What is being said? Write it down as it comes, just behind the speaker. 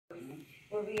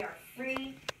where we are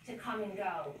free to come and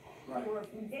go. Right. We were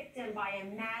victim by a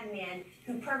madman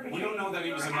who perpetrated... We don't know that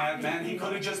he was a madman. He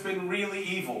could have just been really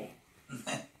evil.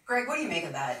 Greg, what do you make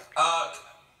of that?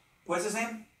 What's his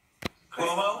name?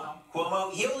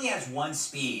 Cuomo. He only has one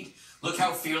speed. Look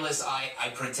how fearless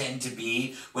I pretend to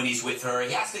be when he's with her.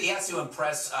 He has to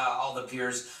impress all the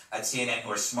peers at CNN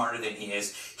who are smarter than he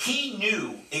is. He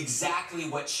knew exactly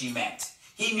what she meant.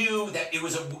 He knew that it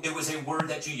was a word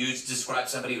that you use to describe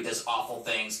somebody who does awful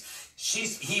things.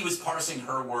 He was parsing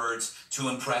her words to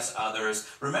impress others.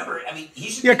 Remember, I mean, he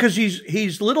should... Yeah, because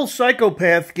he's little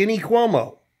psychopath Guinea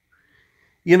Cuomo.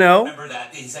 You know? Remember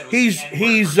that? He said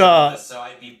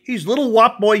he's little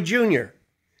Wop Boy Jr.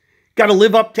 Got to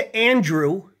live up to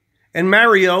Andrew and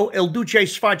Mario El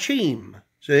Duce Sfacim.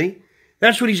 See?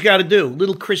 That's what he's got to do.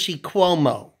 Little Chrissy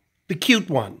Cuomo, the cute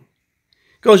one.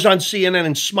 Goes on CNN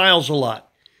and smiles a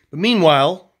lot. But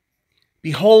meanwhile,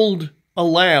 behold a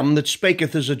lamb that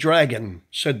spaketh as a dragon,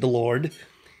 said the Lord.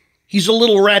 He's a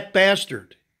little rat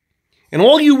bastard. And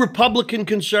all you Republican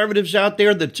conservatives out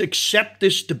there that accept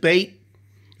this debate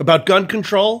about gun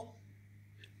control,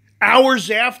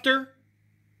 hours after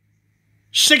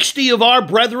 60 of our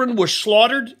brethren were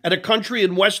slaughtered at a country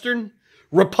and western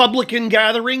Republican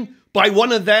gathering by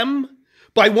one of them,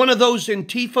 by one of those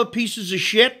Antifa pieces of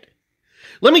shit.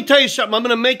 Let me tell you something. I'm going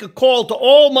to make a call to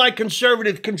all my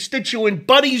conservative constituent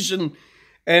buddies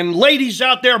and ladies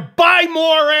out there. Buy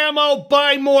more ammo,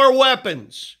 buy more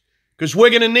weapons, because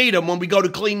we're going to need them when we go to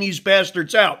clean these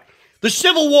bastards out. The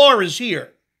Civil War is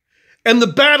here, and the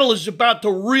battle is about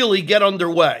to really get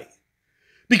underway,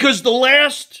 because the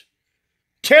last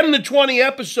 10 to 20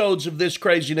 episodes of this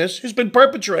craziness has been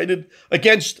perpetrated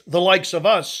against the likes of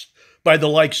us by the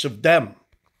likes of them.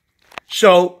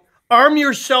 So arm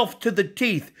yourself to the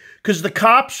teeth, because the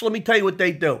cops, let me tell you what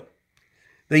they do.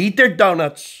 They eat their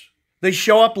donuts. They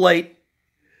show up late.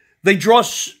 They draw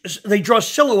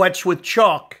silhouettes with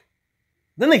chalk.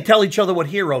 Then they tell each other what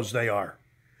heroes they are.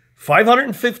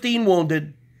 515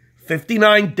 wounded,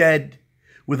 59 dead.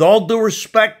 With all due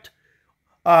respect,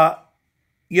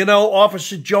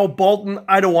 Officer Joe Bolton,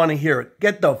 I don't want to hear it.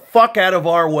 Get the fuck out of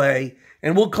our way,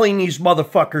 and we'll clean these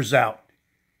motherfuckers out.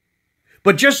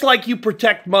 But just like you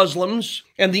protect Muslims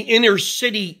and the inner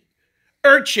city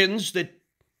urchins that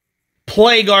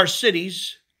plague our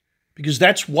cities, because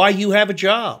that's why you have a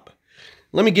job.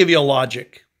 Let me give you a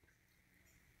logic.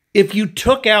 If you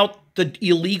took out the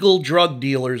illegal drug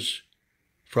dealers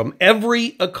from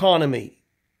every economy,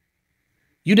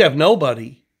 you'd have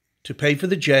nobody to pay for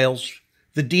the jails,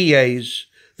 the DAs,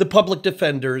 the public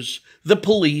defenders, the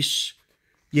police.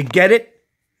 You get it?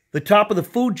 The top of the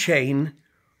food chain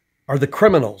are the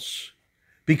criminals,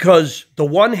 because the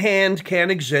one hand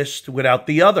can't exist without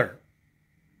the other.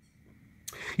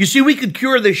 You see, we could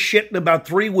cure this shit in about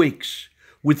 3 weeks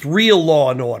with real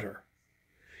law and order.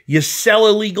 You sell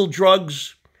illegal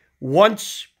drugs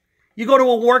once, you go to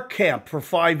a work camp for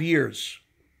 5 years.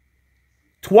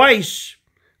 Twice,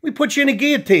 we put you in a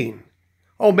guillotine.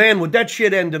 Oh man, would that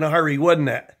shit end in a hurry, wouldn't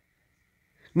it?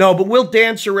 No, but we'll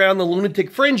dance around the lunatic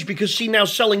fringe, because, see, now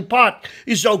selling pot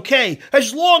is okay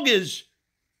as long as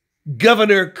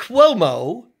Governor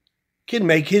Cuomo can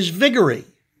make his vigoree.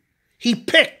 He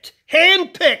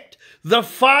handpicked the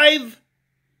 5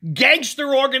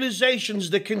 gangster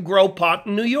organizations that can grow pot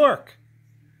in New York.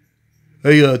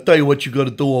 Hey, I'll tell you what you got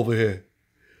to do over here.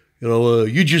 We'll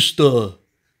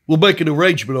make an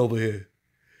arrangement over here.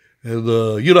 And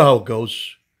you know how it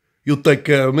goes. You'll take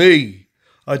care of me.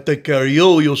 I take care of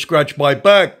you. You'll scratch my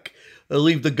back. I'll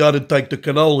leave the gun and take the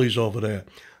cannolis over there.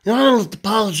 I don't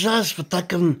apologize for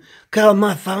taking care of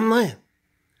my family.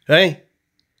 Hey?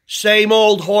 Same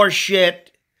old horse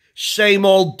shit. Same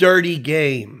old dirty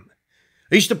game.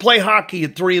 I used to play hockey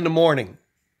at 3 in the morning,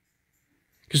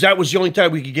 because that was the only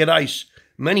time we could get ice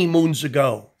many moons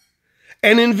ago.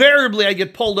 And invariably, I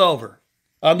get pulled over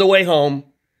on the way home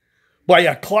by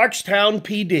a Clarkstown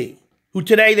PD, who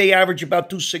today they average about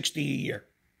 $260 a year.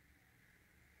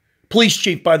 Police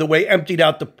chief, by the way, emptied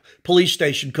out the police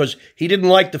station because he didn't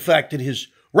like the fact that his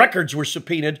records were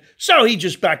subpoenaed, so he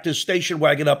just backed his station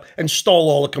wagon up and stole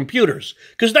all the computers.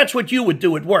 Because that's what you would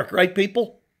do at work, right,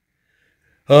 people?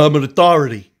 I'm an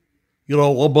authority.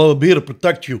 I'm here to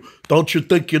protect you. Don't you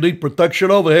think you need protection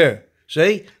over here?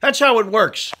 See? That's how it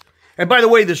works. And by the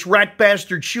way, this rat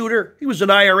bastard shooter, he was an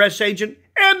IRS agent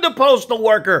and a postal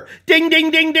worker. Ding,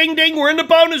 ding, ding, ding, ding. We're in the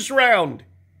bonus round.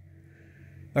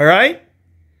 All right?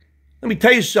 Let me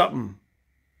tell you something.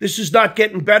 This is not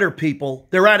getting better, people.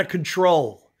 They're out of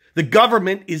control. The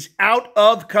government is out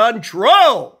of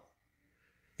control.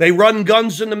 They run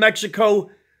guns into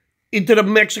Mexico into the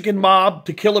Mexican mob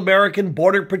to kill American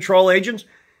Border Patrol agents,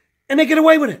 and they get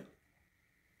away with it.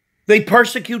 They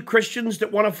persecute Christians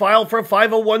that want to file for a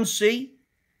 501c,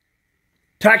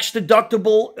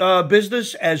 tax-deductible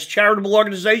business as charitable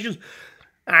organizations.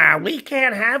 We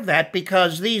can't have that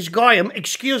because these goyim,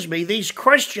 these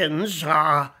Christians,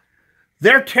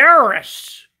 they're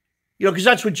terrorists. You know, because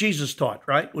that's what Jesus taught,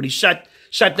 right? When he sat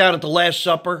down at the Last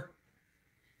Supper,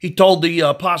 he told the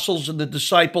apostles and the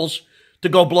disciples to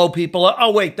go blow people up.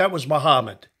 Oh, wait, that was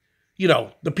Muhammad. You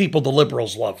know, the people the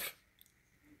liberals love.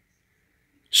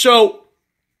 So,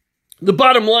 the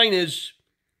bottom line is,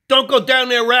 don't go down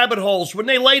their rabbit holes. When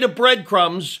they lay the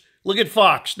breadcrumbs, look at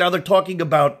Fox. Now they're talking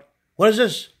about, what is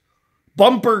this?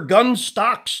 Bumper gun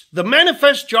stocks. The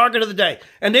manifest jargon of the day.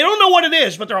 And they don't know what it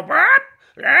is, but they're all,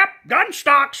 gun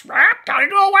stocks. Gotta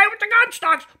do away with the gun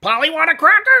stocks. Polly want a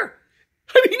cracker?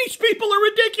 I mean, these people are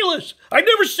ridiculous. I've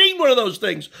never seen one of those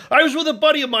things. I was with a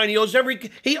buddy of mine. He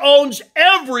owns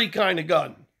every kind of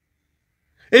gun.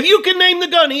 If you can name the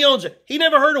gun, he owns it. He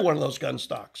never heard of one of those gun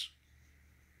stocks.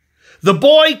 The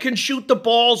boy can shoot the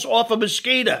balls off a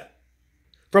mosquito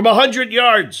from 100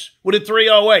 yards with a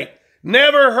 .308.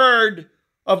 Never heard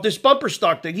of this bumper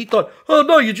stock thing. He thought, oh,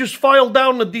 no, you just file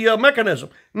down the mechanism.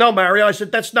 No, Mario, I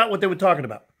said, that's not what they were talking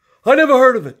about. I never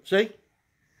heard of it, see?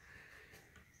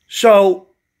 So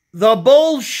the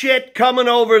bullshit coming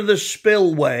over the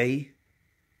spillway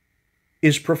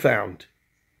is profound.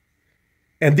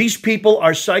 And these people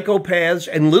are psychopaths,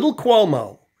 and little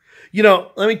Cuomo. You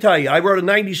know, let me tell you, I wrote a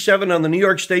 97 on the New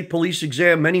York State Police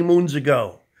exam many moons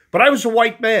ago. But I was a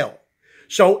white male.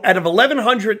 So out of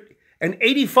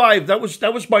 1,185, that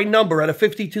was my number out of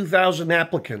 52,000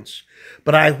 applicants.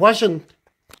 But I wasn't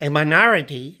a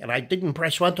minority, and I didn't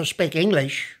press one to speak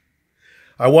English.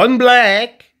 I wasn't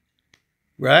black,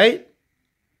 right?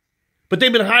 But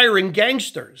they've been hiring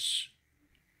gangsters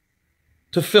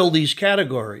to fill these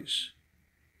categories.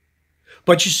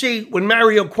 But you see, when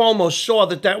Mario Cuomo saw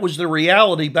that that was the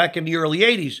reality back in the early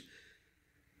 80s,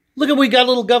 look at we got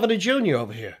little Governor Jr.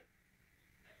 over here.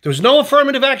 There was no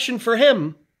affirmative action for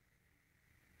him.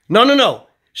 No.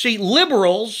 See,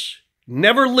 liberals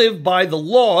never live by the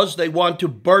laws they want to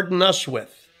burden us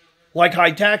with, like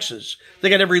high taxes.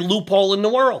 They got every loophole in the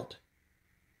world.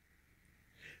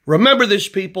 Remember this,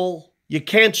 people. You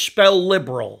can't spell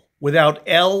liberal without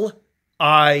L-I-A-R.